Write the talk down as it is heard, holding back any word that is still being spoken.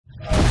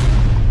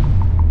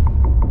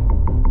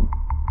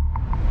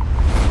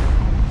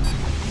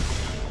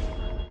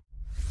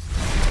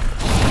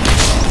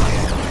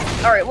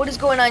is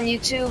going on,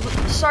 YouTube?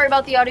 Sorry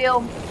about the audio.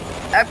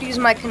 I have to use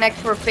my Connect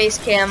for face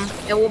cam.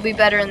 It will be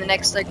better in the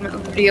next segment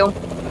of the video.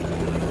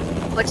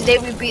 But today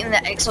we've beaten the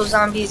Exo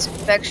Zombies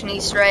Infection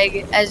Easter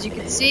egg. As you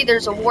can see,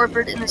 there's a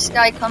warbird in the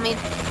sky coming.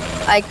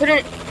 I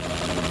couldn't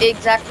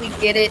exactly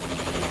get it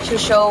to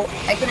show.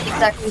 I couldn't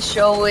exactly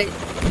show it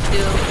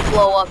to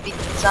blow up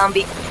because the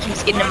zombie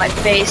keeps getting in my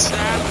face.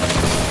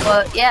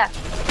 But yeah.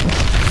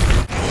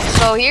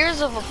 So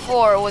here's a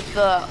before with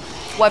the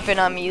weapon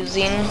I'm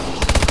using.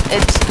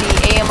 It's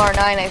the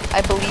AMR-9,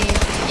 I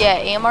believe. Yeah,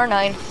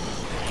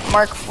 AMR-9,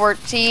 Mark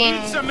 14.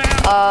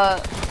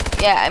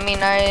 Yeah, I mean,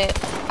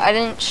 I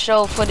didn't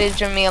show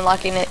footage of me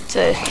unlocking it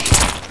to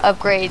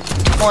upgrade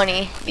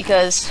 20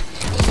 because,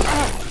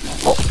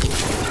 well,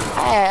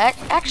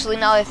 actually,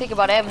 now that I think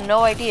about it, I have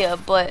no idea.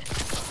 But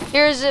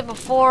here's it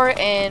before,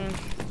 and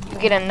we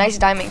get a nice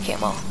diamond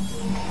camo.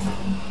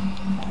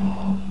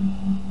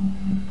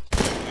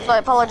 So I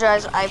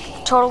apologize. I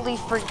totally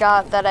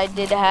forgot that I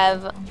did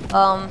have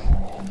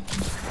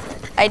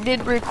I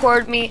did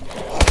record me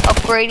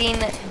upgrading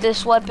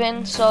this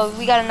weapon, so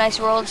we got a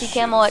nice royalty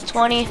camo at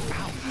 20.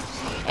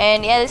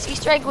 And yeah, this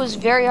Easter egg was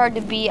very hard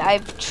to beat.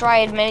 I've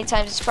tried many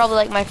times. It's probably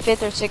like my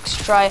 5th or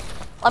 6th try.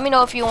 Let me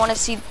know if you want to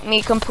see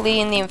me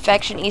completing the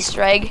infection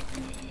Easter egg.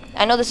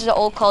 I know this is an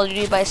old Call of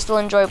Duty, but I still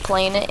enjoy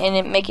playing it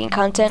and making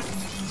content.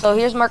 So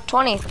here's Mark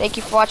 20. Thank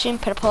you for watching.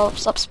 Put a pull up,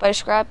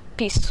 subscribe,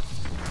 peace.